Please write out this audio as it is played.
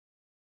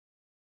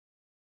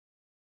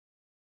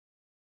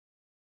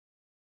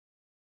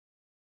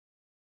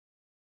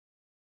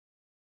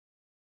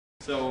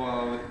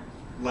So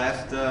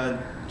last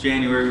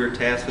January we were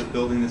tasked with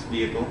building this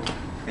vehicle,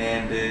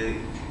 and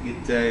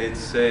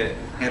it's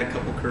had a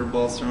couple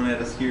curveballs thrown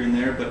at us here and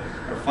there, but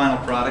our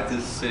final product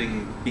is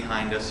sitting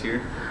behind us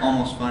here,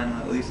 almost final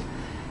at least,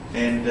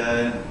 and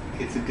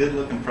it's a good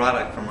looking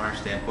product from our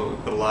standpoint.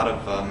 We put a lot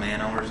of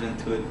man hours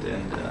into it,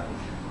 and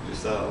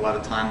just a lot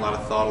of time, a lot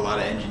of thought, a lot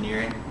of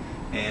engineering,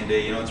 and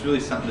it's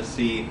really something to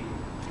see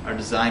our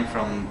design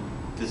from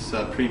this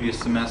previous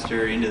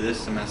semester into this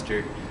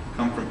semester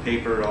come from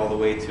paper all the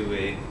way to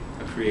a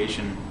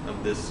creation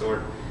of this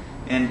sort.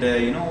 And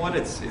you know what,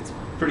 it's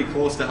pretty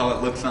close to how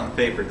it looks on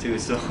paper too,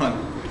 so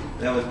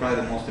that was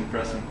probably the most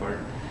impressive part.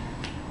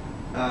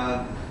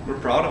 We're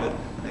proud of it.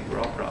 I think we're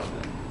all proud of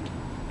it.